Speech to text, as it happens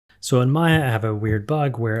So in Maya, I have a weird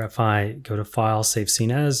bug where if I go to File, Save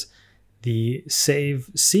Scene As, the Save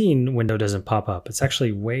Scene window doesn't pop up. It's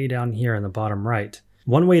actually way down here in the bottom right.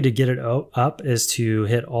 One way to get it up is to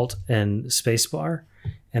hit Alt and Spacebar,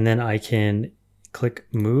 and then I can click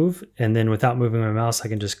Move, and then without moving my mouse, I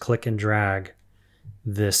can just click and drag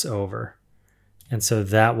this over. And so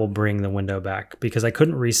that will bring the window back because I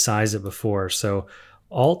couldn't resize it before. So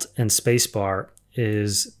Alt and Spacebar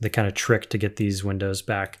is the kind of trick to get these windows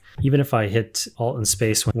back. Even if I hit Alt and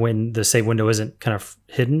Space when the save window isn't kind of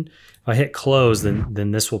hidden, if I hit close,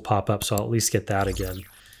 then this will pop up. So I'll at least get that again.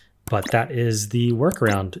 But that is the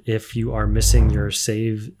workaround if you are missing your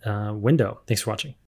save window. Thanks for watching.